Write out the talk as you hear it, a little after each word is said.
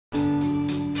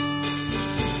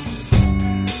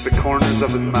corners of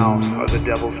his mouth are the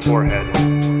devil's forehead.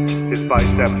 His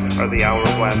biceps are the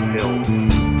hourglass hills.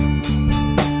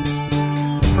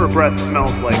 Her breath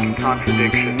smells like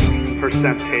contradiction. Her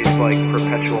scent tastes like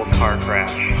perpetual car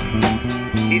crash.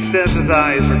 He says his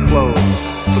eyes are closed,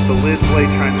 but the lids lay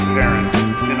transparent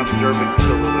in observing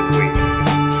soliloquy.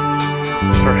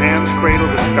 Her hands cradle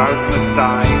the scarfless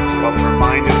thigh, while her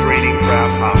mind is raining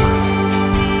grasshoppers.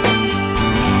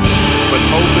 But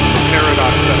hope is the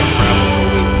paradox that unravels the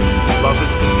loop. Love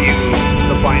is the fuse,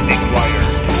 the binding wire.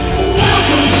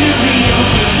 Welcome to the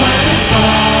ultraviolet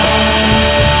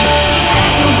fuzz.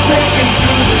 Echoes breaking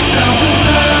through the sounds of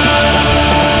love.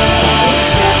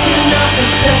 Accepting of the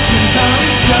sections on the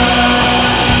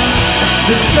flux.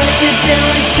 The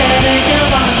psychedelic static of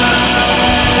our minds.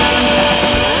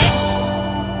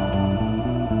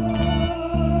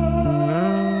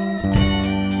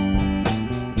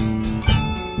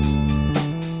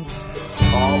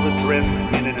 All adrift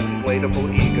in an inflatable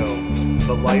ego,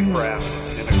 the life raft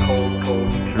in a cold, cold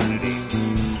eternity.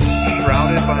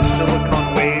 Shrouded by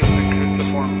silicone waves and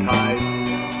cruciform tides,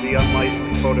 the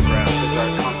unlicensed photograph is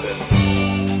our compass.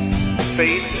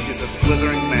 Fate is a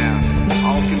slithering mass,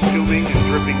 all-consuming and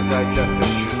dripping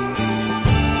digestive juice.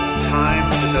 Time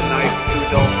is a knife too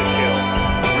dull to kill,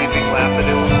 reaping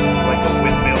daffodils like a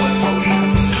windmill in motion.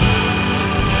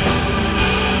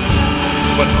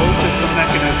 But hope is the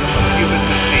mechanism of human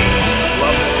machine.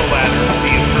 Love is the ladder of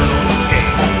the eternal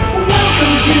escape.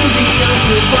 Welcome to the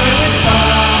ultraviolet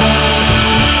fuzz.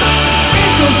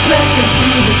 Echoes breaking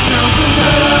through the sounds of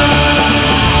love.